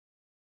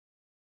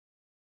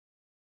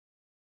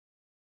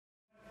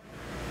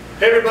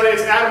Hey everybody,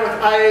 it's Adam with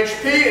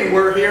IHP, and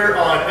we're here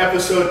on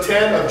episode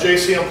 10 of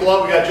JC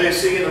Unplugged. We got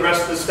JC and the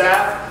rest of the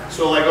staff,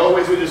 so like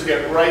always, we just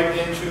get right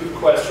into the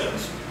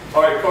questions.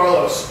 All right,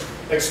 Carlos,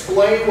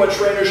 explain what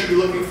trainers should be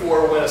looking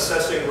for when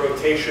assessing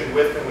rotation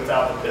with and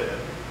without the pivot.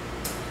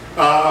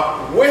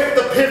 With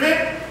the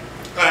pivot,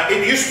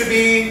 it used to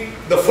be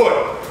the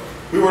foot.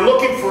 We were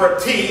looking for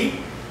a T,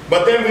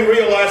 but then we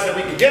realized that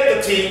we could get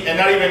the T and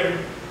not even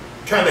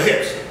turn the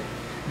hips.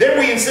 Then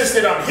we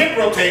insisted on hip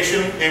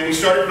rotation, and we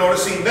started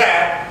noticing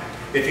that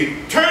if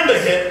you turn the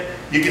hip,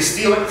 you can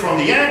steal it from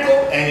the ankle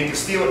and you can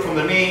steal it from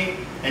the knee,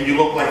 and you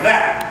look like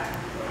that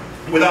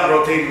without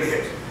rotating the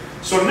hips.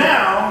 So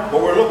now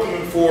what we're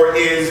looking for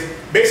is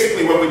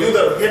basically when we do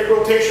the hip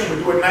rotation,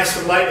 we do it nice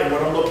and light, and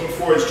what I'm looking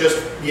for is just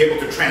be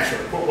able to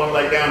transfer. Put one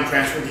leg down,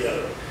 transfer the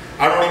other.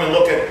 I don't even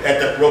look at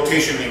the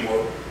rotation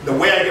anymore. The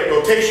way I get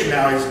rotation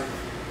now is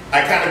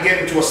I kind of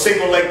get into a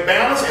single leg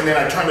balance, and then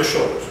I turn the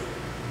shoulders.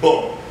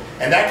 Boom.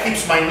 And that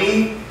keeps my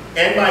knee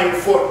and my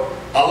foot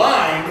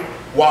aligned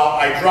while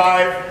I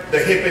drive the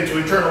hip into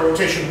internal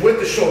rotation with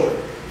the shoulder.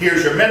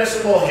 Here's your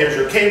medicine ball, here's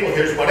your cable,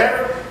 here's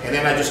whatever, and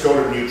then I just go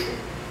to neutral.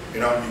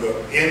 You know, you go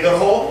in the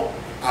hole,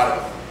 out of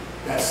the hole.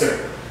 That's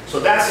simple. So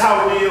that's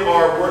how we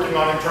are working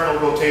on internal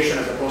rotation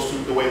as opposed to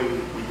the way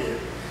we did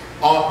it.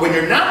 When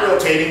you're not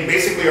rotating,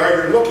 basically all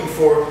you're looking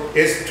for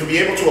is to be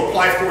able to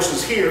apply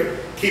forces here,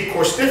 keep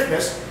core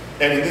stiffness,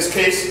 and in this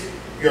case,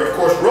 you're of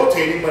course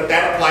rotating, but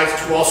that applies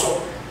to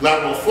also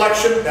lateral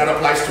flexion. That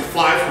applies to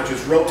flies, which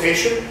is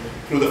rotation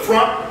through the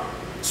front.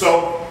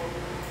 So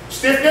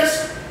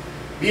stiffness,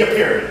 be a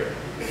period.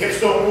 The hips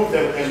don't move,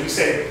 as we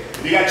say.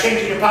 If you got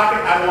change in your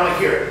pocket, I don't want to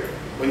hear it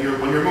when you're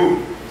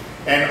moving.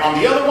 And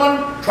on the other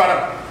one, try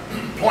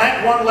to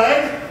plant one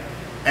leg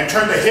and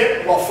turn the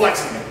hip while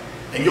flexing it,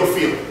 and you'll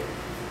feel it.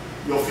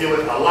 You'll feel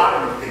it a lot,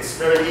 and it's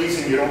very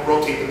easy, and you don't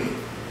rotate the knee.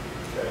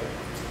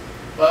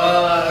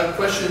 Okay.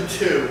 Question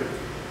 2.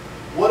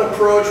 What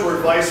approach or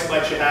advice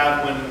might you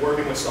have when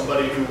working with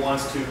somebody who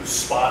wants to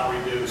spot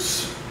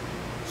reduction?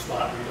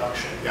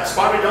 Yeah,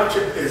 spot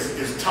reduction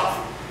is tough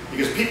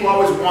because people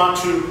always want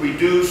to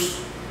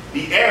reduce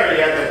the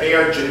area that they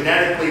are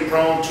genetically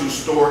prone to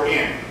store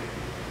in.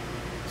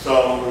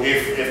 So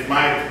if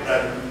my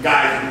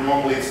guys,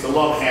 normally it's the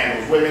love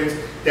handles, women's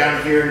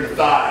down here in the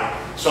thigh,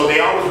 so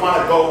they always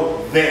want to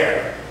go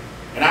there.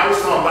 And I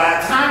always tell them, by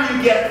the time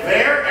you get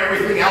there,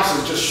 everything else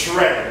is just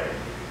shredded.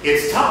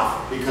 It's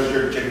tough because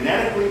you're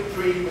genetically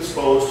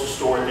predisposed to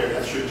store it there.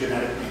 That's your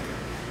genetic makeup.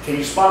 Can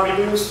you spot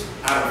reduce?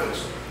 I don't think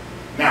so.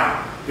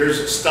 Now,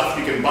 there's stuff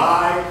you can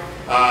buy.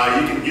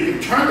 You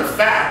can turn the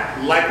fat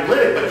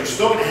lipolytic, but you're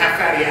still going to have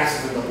fatty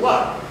acids in the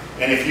blood.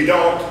 And if you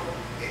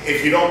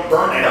don't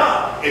burn it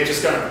up, it's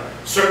just going to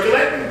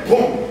circulate and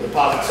boom,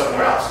 deposit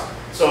somewhere else.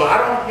 So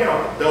I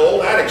don't, the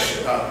old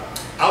adage,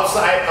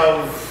 outside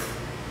of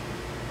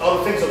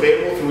other things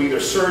available through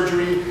either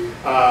surgery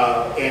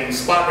and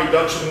spot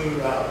reduction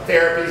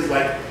therapies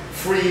like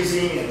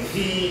freezing and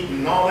heat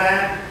and all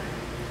that,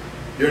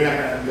 you're not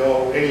going to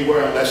go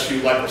anywhere unless you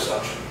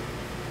liposuction.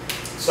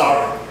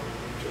 Sorry.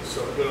 Just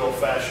sort of good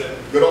old-fashioned.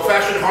 Good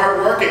old-fashioned hard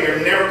work, and you're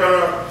never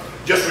going to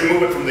just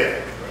remove it from there.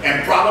 Right.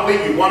 And probably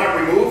you want it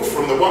removed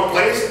from the one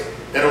place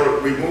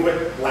that'll remove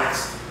it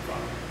last.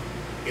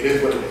 It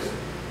is what it is.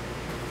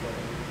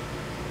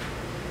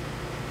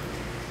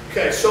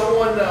 Okay,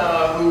 someone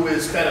who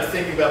is kind of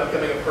thinking about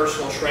becoming a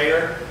personal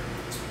trainer,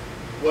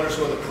 what are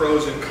some of the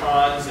pros and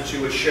cons that you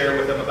would share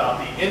with them about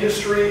the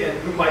industry, and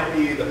who might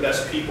be the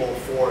best people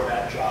for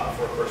that job,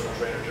 for a personal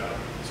trainer job?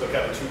 So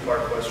kind of a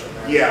two-part question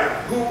there.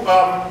 Yeah.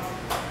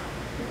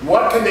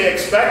 What can they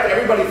expect?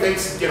 Everybody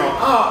thinks, oh,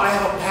 I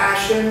have a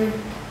passion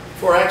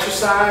for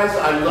exercise.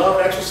 I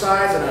love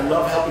exercise, and I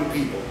love helping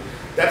people.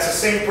 That's the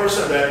same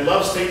person that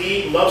loves to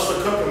eat, loves to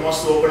cook, and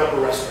wants to open up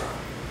a restaurant.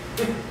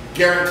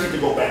 Guaranteed to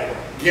go bankrupt.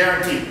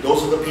 Guaranteed.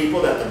 Those are the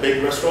people that the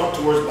big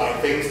restaurateurs buy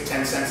things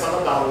 10 cents on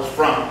the dollars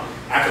from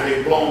after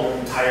they've blown their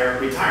entire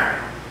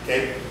retirement.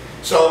 Okay?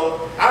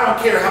 So I don't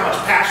care how much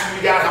passion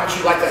you got, how much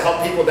you like to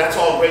help people, that's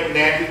all great and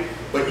dandy,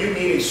 but you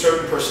need a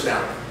certain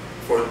personality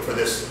for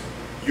this.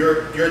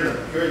 You're in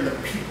the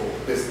people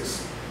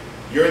business.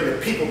 You're in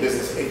the people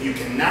business. If you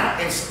cannot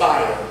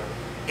inspire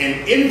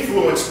and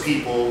influence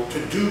people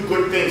to do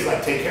good things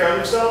like take care of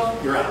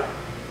themselves, you're out.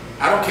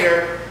 I don't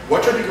care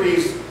what your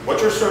degrees, what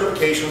your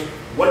certifications,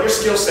 what your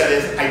skill set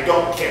is, I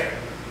don't care.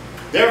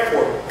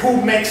 Therefore,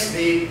 who makes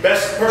the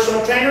best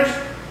personal trainers?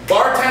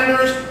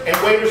 Bartenders and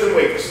waiters and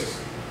waitresses.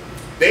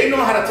 They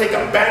know how to take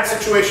a bad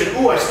situation.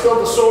 Ooh, I spilled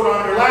the soda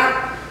on your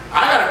lap.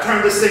 I gotta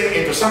turn this thing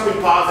into something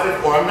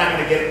positive or I'm not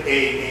gonna get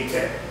a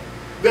tip.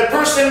 That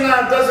person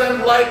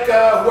doesn't like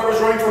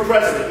whoever's running for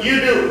president. You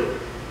do.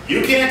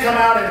 You can't come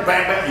out and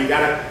bang, bang. You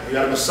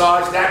gotta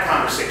massage that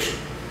conversation.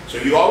 So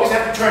you always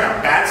have to turn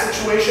a bad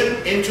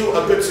situation into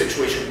a good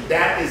situation.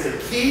 That is the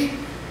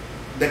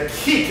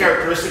key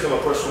characteristic of a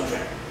personal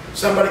trainer.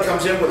 Somebody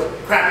comes in with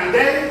a crappy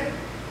day,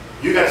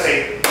 you gotta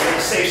say, you're in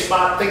a safe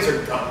spot, things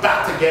are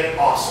about to get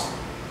awesome.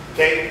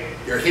 Okay?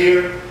 You're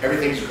here,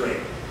 everything's great.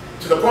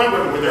 To the point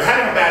where when they're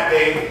having a bad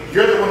day,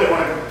 you're the one they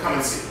want to come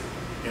and see.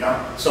 You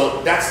know,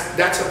 so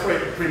that's a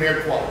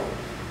premier quality.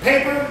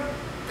 Paper,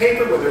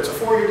 whether it's a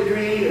 4-year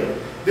degree or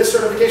this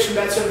certification,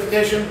 that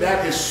certification,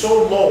 that is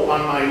so low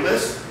on my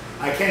list,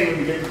 I can't even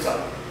begin to tell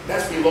you.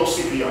 That's below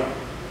CPR.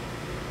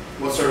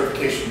 What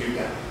certification you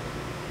got?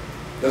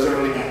 Doesn't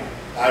really matter.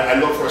 I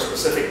look for a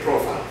specific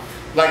profile.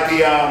 Like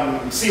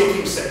the SEAL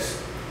Team 6.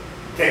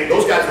 Okay,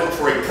 those guys look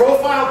for a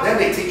profile, then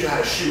they teach you how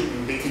to shoot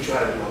and they teach you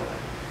how to do all that.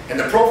 And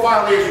the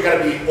profile is you got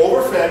to be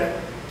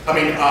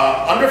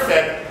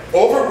underfed,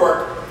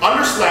 overworked,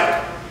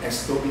 underslept, and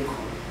still be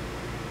cool.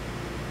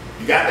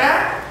 You got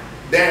that?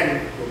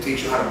 Then we'll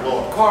teach you how to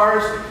blow up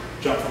cars,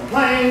 jump from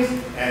planes,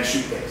 and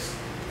shoot things.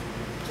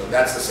 So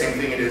that's the same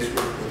thing it is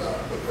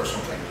with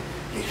personal training.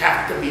 You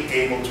have to be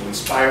able to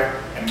inspire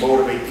and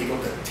motivate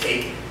people to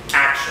take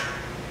action.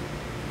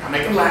 Not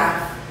make them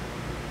laugh,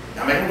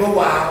 not make them go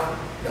wow.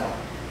 No,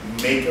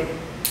 make them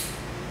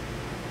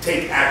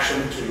take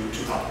action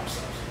to help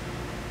themselves.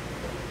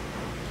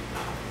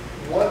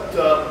 What,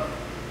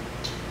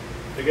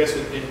 I guess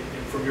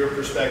from your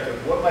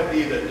perspective, what might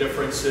be the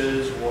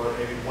differences or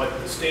maybe what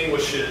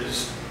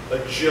distinguishes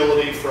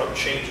agility from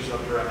changes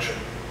of direction?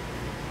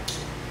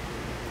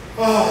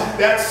 Oh,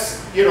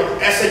 that's, you know,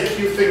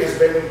 SAQ thing has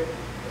been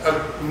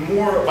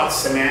more about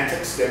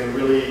semantics than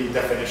really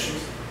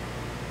definitions.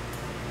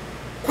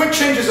 Quick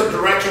changes of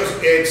directions,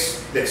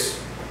 it's this.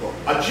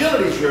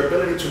 Agility is your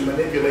ability to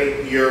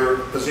manipulate your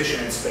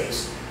position in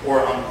space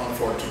or on the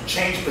floor, to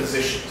change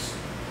positions.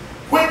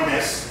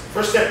 Quickness,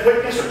 first step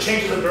quickness or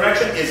changes of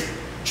direction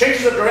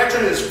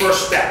is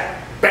first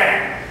step,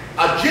 bang.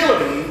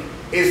 Agility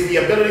is the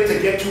ability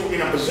to get to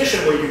in a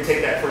position where you can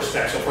take that first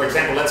step. So for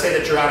example, let's say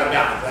that you're out of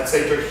balance. Let's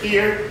say you're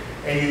here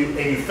and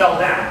you fell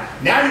down.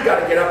 Now you got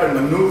to get up and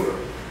maneuver.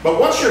 But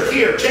once you're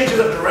here, changes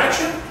of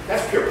direction,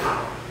 that's pure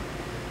power.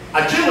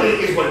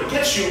 Agility is what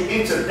gets you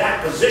into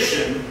that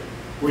position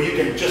where you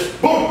can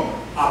just, boom,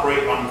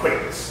 operate on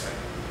quickness.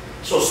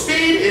 So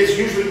speed is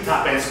usually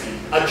top end speed.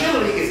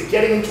 Agility is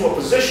getting into a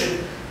position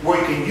where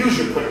you can use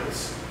your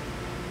quickness.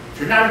 If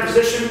you're not in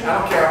position, I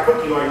don't care how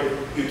quick you are,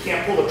 you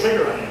can't pull the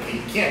trigger on it.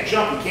 You can't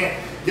jump, you can't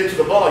get to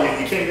the ball,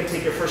 you can't even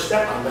take your first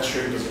step unless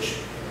you're in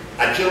position.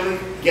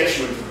 Agility gets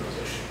you into the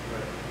position.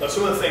 Right. Now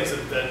some of the things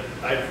that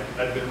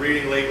I've been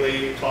reading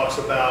lately talks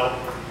about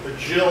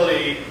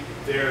agility,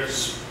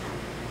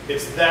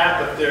 it's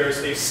that, but there's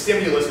a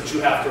stimulus that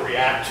you have to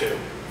react to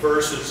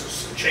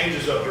versus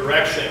changes of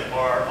direction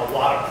are a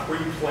lot of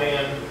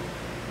pre-planned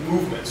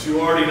movements.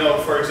 You already know,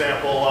 for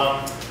example,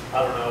 I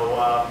don't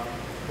know,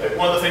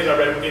 one of the things I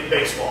read in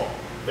baseball,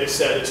 they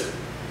said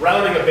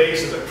rounding a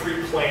base is a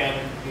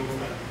pre-planned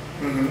movement.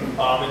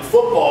 Mm-hmm. In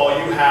football,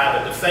 you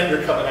have a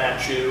defender coming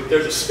at you,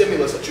 there's a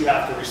stimulus that you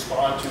have to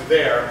respond to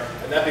there,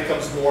 and that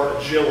becomes more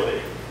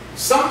agility.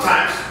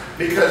 Sometimes,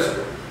 because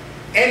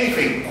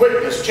anything,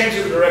 quickness,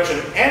 changes of direction,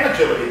 and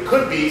agility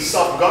could be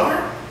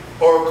self-governed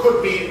or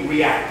could be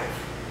reactive.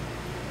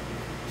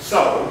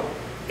 So,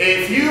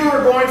 if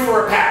you're going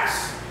for a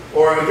pass,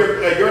 or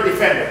you're a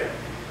defender,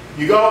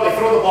 you go, they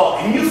throw the ball,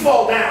 and you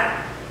fall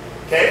down,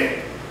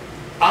 okay?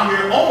 On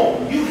your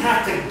own, you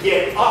have to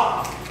get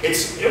up.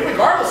 It's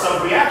regardless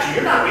of reaction,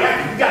 you're not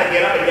reacting, you gotta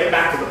get up and get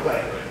back to the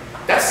play.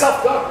 That's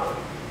self-governed.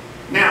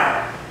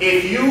 Now,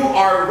 if you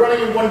are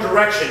running in one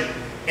direction,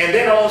 and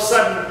then all of a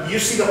sudden you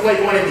see the play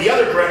going in the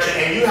other direction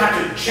and you have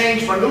to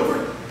change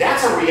maneuver,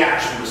 that's a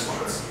reaction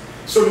response.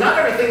 So not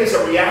everything is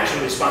a reaction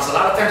response. A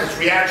lot of times it's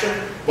reaction,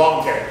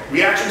 voluntary.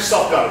 Reaction,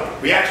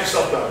 self-governed. Reaction,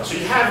 self-governed. So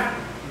you have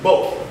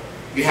both.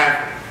 You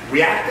have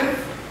reactive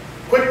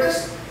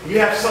quickness, you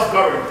have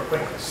self-governed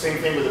quickness. Same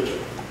thing with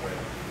agility.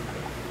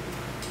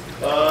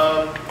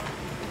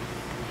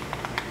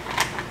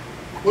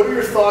 What are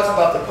your thoughts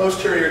about the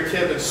posterior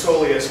tib and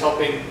soleus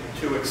helping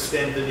to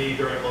extend the knee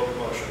during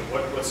locomotion?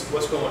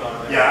 What's going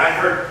on there? Yeah,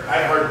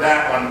 I heard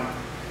that one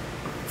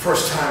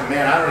first time,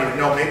 man, I don't even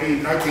know,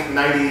 maybe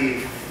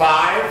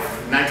 1995,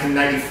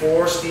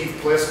 1994, Steve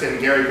Plisk and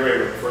Gary Gray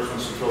were the first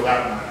ones to throw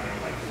that one out.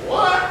 I'm like,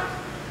 what?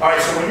 All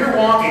right, so when you're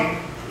walking,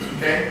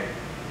 okay,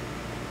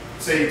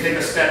 say you take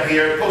a step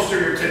here,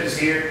 posterior tib is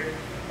here,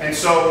 and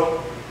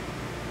so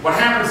what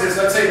happens is,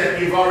 let's say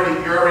that you're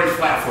already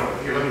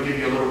flat-footed. Here, let me give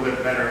you a little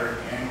bit better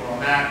angle on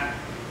that.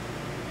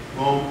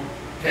 Boom,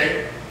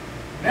 okay?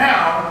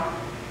 Now,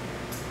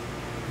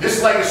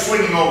 this leg is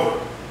swinging over,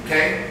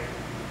 okay?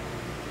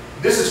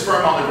 This is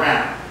firm on the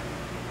ground,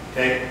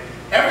 okay?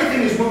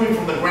 Everything is moving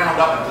from the ground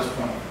up at this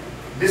point.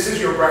 This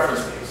is your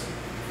reference base.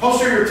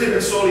 Posterior tib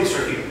and soleus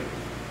are here.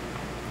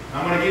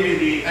 I'm going to give you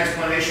the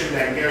explanation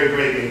that Gary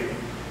Gray gave me,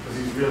 because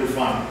he's really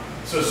fun.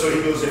 So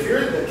he goes, if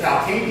you're in the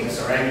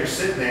calcaneus, all right, you're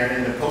sitting there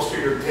and the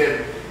posterior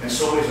tib and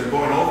soleus are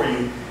going over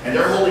you, and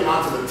they're holding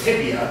onto the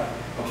tibia,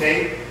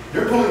 okay?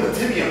 They're pulling the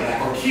tibia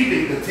back, or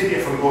keeping the tibia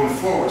from going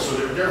forward, so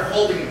they're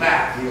holding it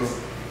back. He goes,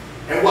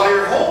 and while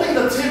you're holding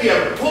the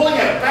tibia, pulling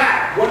it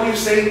back, what do you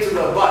say to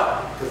the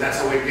butt? Because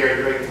that's the way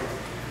Gary Gray talks.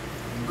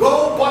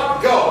 Go,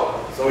 butt,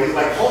 go. So he's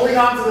like holding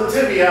onto the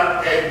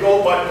tibia and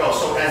go, butt, go.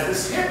 So as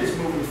this hip is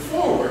moving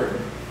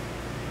forward,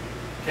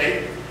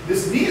 okay,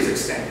 this knee is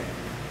extending.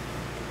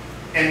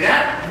 And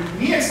that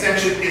knee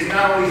extension is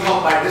not only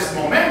helped by this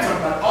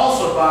momentum, but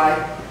also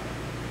by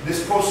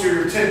this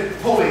posterior tib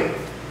pulling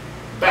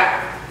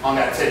back on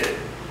that tibia.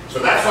 So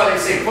that's why they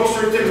say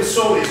posterior tib and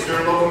soleus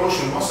during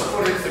locomotion, once the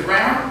foot hits the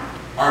ground,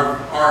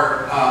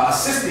 are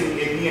assisting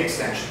in knee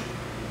extension.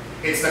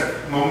 It's the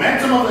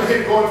momentum of the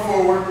hip going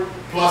forward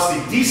plus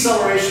the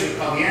deceleration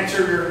of the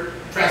anterior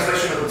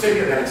translation of the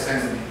tibia that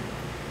extends the knee.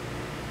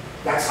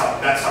 That's how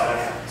that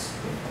happens.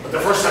 But the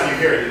first time you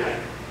hear it, you're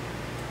like,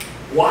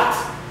 what?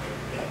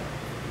 Yeah.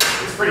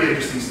 It's pretty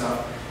interesting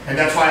stuff. And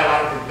that's why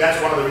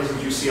that's one of the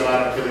reasons you see a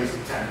lot of Achilles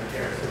tendon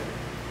tears.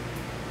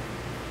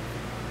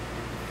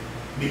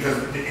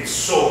 Because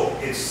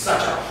it's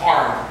such a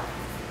hard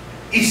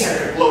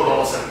eccentric load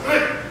all of a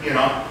sudden, you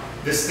know.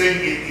 This thing,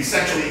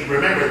 essentially,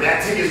 remember,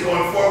 that tibia is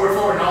going forward,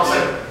 and all of a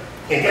sudden,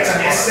 it gets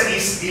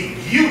a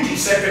huge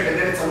eccentric, and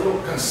then it's a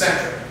little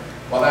concentric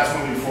while that's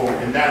moving forward,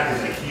 and that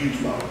is a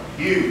huge load,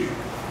 huge,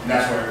 and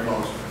that's where it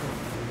goes.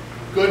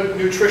 Good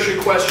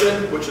nutrition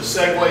question, which is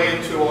segue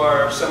into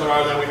our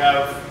seminar that we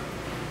have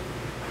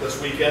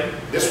this weekend.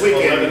 This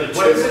weekend,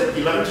 what is it,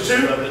 11 to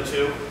 2? 11 to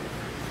 2.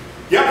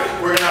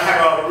 Yep, we're going to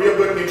have a real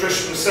good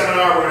nutrition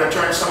seminar. We're going to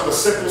turn some of the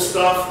simple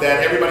stuff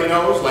that everybody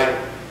knows, like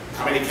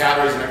how many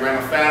calories in a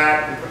gram of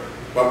fat,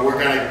 but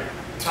we're going to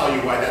tell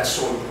you why that's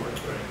so important.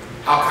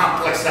 How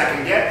complex that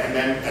can get, and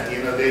then at the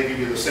end of the day, give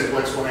you the simple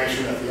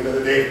explanation. At the end of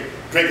the day,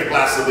 drink a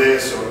glass of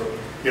this, or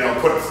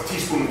put a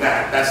teaspoon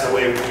back. That's the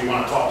way we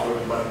want to talk to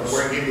everybody. But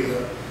we're going to give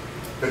you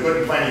the good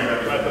and plenty of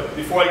everything. Right, but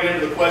before I get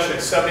into the question,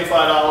 it's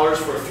 $75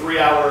 for a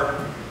three-hour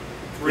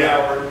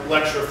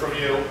lecture from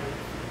you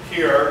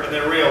here. And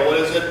then Rio, what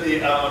is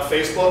it on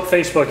Facebook?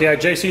 Facebook, yeah,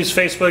 JC's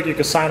Facebook. You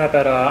can sign up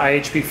at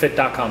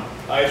ihpfit.com.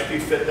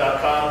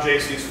 ihpfit.com,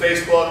 JC's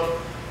Facebook.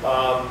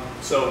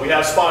 So we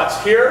have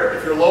spots here.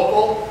 If you're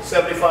local,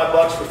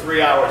 $75 for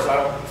 3 hours. I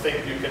don't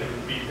think you can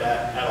beat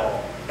that at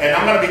all. And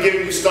I'm going to be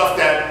giving you stuff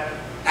that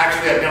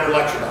actually I've never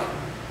lectured on.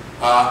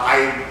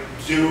 I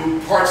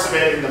do parts of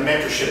it in the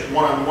mentorship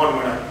one-on-one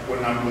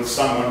when I'm with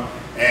someone,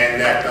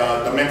 and that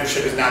the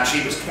mentorship is not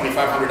cheap. It's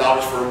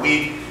 $2,500 for a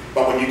week.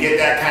 But when you get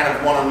that kind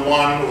of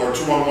one-on-one or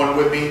two-on-one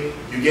with me,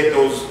 you get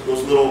those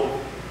little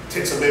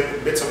bits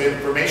of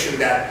information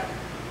that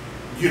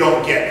you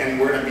don't get, and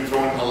we're going to be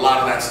throwing a lot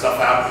of that stuff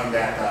out in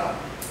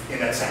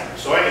that center.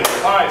 So anyway,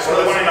 all right. So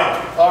what do you want to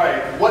know? All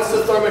right. What's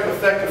the thermic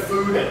effect of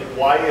food, and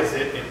why is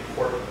it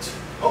important?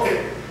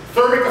 Okay.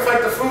 Thermic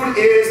effect of food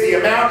is the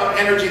amount of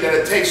energy that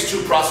it takes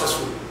to process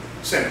food.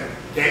 Simple.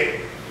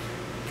 Okay.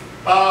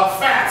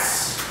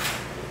 Fats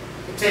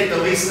take the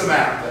least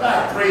amount,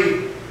 about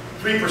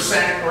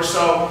 3% or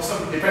so,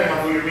 depending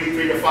on who you read,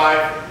 3 to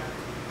 5,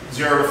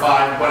 0 to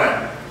 5,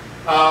 whatever.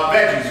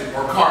 Veggies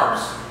or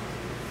carbs.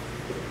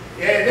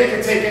 Yeah, they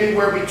can take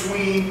anywhere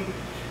between,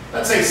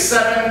 let's say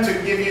 7 to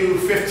give you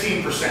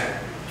 15%.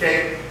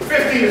 Okay,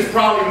 15 is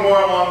probably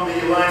more along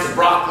the lines of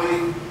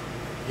broccoli,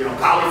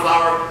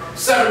 cauliflower.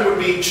 7 would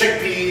be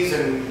chickpeas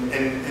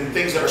and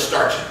things that are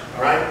starchy.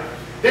 All right.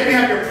 Then you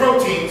have your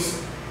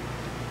proteins,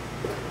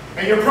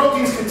 and your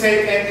proteins can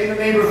take in the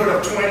neighborhood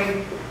of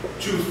 20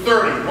 to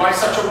 30. Why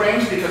such a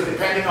range? Because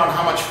depending on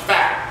how much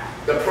fat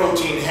the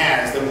protein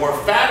has, the more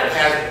fat it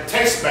has, it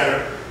tastes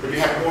better, but you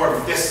have more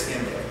of this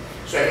in there.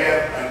 So if you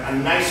have a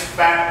nice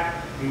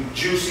fat,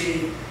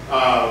 juicy,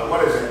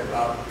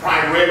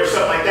 prime rib or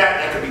something like that,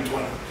 that could be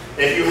 20.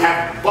 If you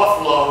have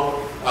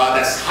buffalo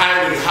that's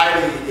highly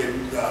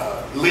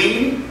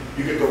lean,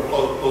 you could go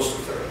close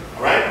to 30.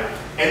 All right?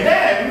 And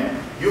then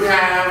you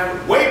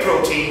have whey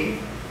protein,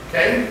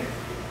 okay,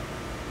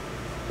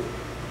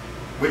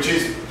 which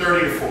is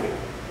 30 to 40.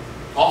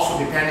 Also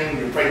depending,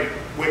 your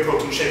whey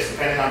protein shakes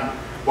depending on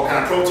what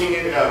kind of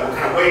protein, what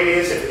kind of whey it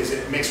is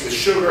it mixed with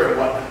sugar and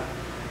whatnot.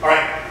 All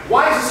right,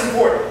 why is this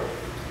important?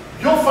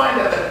 You'll find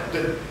that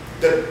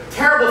the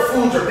terrible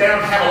foods are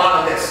down have a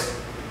lot of this.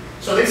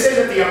 So they say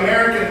that the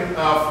American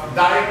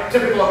diet,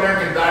 typical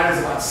American diet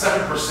is about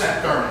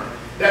 7% thermic.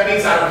 That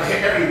means out of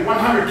every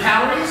 100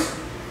 calories,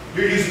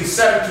 you're using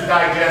 7 to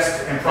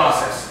digest and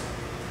process.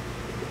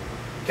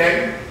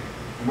 Okay?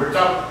 And we're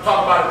talking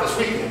about it this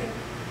weekend.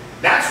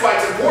 That's why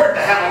it's important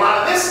to have a lot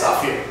of this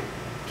stuff here.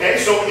 Okay,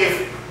 so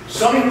if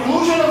some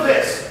inclusion of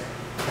this,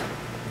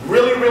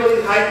 really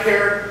high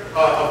care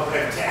of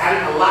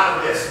adding a lot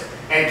of this,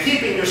 and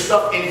keeping your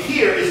stuff in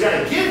here is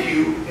going to give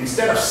you,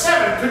 instead of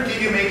 7, could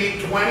give you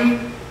maybe 20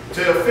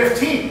 to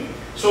 15.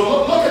 So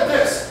look at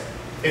this.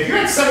 If you're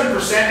at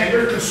 7% and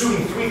you're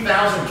consuming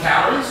 3,000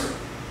 calories,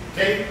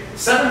 okay,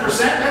 7%,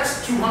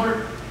 that's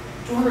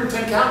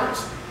 210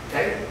 calories.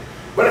 Okay?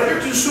 But if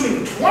you're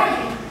consuming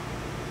 20,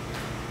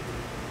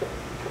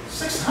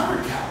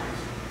 600 calories,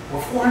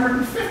 or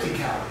 450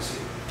 calories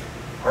here.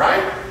 All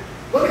right?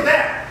 Look at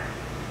that.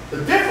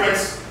 The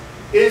difference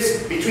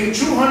is between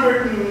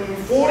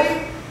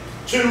 240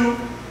 to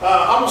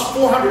almost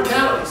 400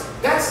 calories.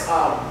 That's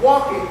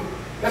walking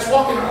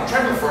on a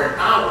treadmill for an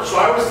hour. So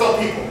I always tell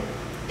people,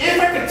 if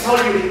I could tell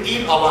you to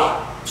eat a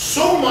lot,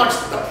 so much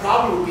that the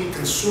problem would be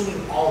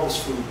consuming all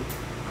this food.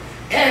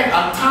 And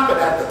on top of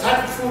that, the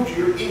type of food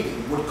you're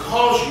eating would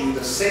cause you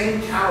the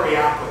same calorie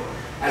output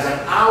as an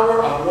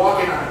hour of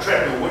walking on a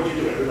treadmill. What do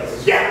you do? Everybody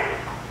says, yeah.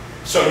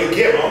 So you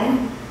give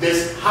them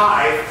this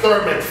high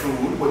thermic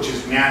food, which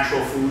is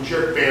natural foods,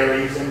 your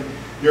berries and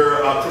your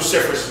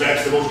cruciferous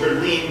vegetables, your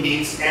lean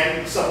meats,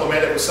 and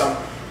supplement it with some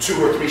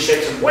 2 or 3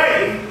 shakes of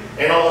whey,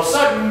 and all of a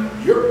sudden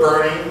you're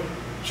burning,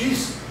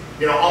 geez,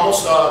 you know,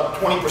 almost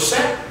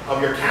 20%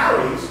 of your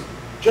calories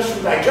just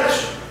from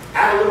digestion.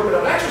 Add a little bit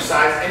of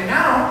exercise, and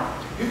now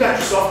you've got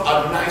yourself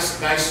a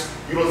nice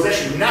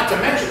utilization. Not to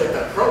mention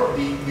that the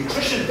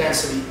nutrition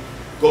density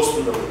goes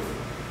through the roof.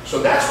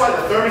 So that's why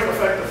the thermic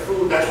effect of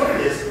food, that's what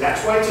it is,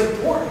 that's why it's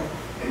important,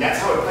 and that's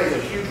how it plays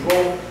a huge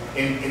role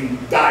in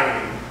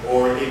dieting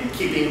or in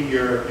keeping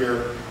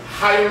your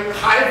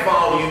high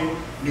volume,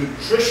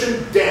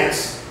 nutrition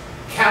dense,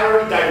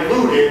 calorie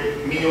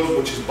diluted meals,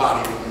 which is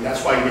bodybuilding.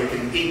 That's why they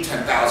can eat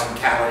 10,000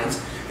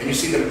 calories, and you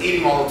see them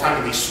eating all the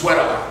time and they sweat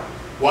a lot.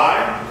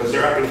 Why? Because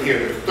they're up in here,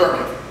 they're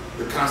thermic,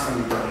 they're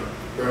constantly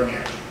burning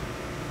energy.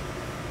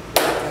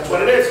 That's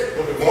what it is.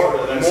 Looking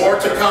forward to that. More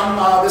to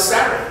come this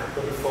Saturday.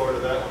 Looking forward to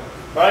that one.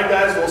 All right,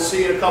 guys, we'll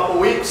see you in a couple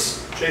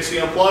weeks.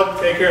 JC Unplugged.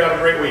 Take care. Have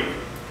a great week.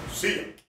 See you.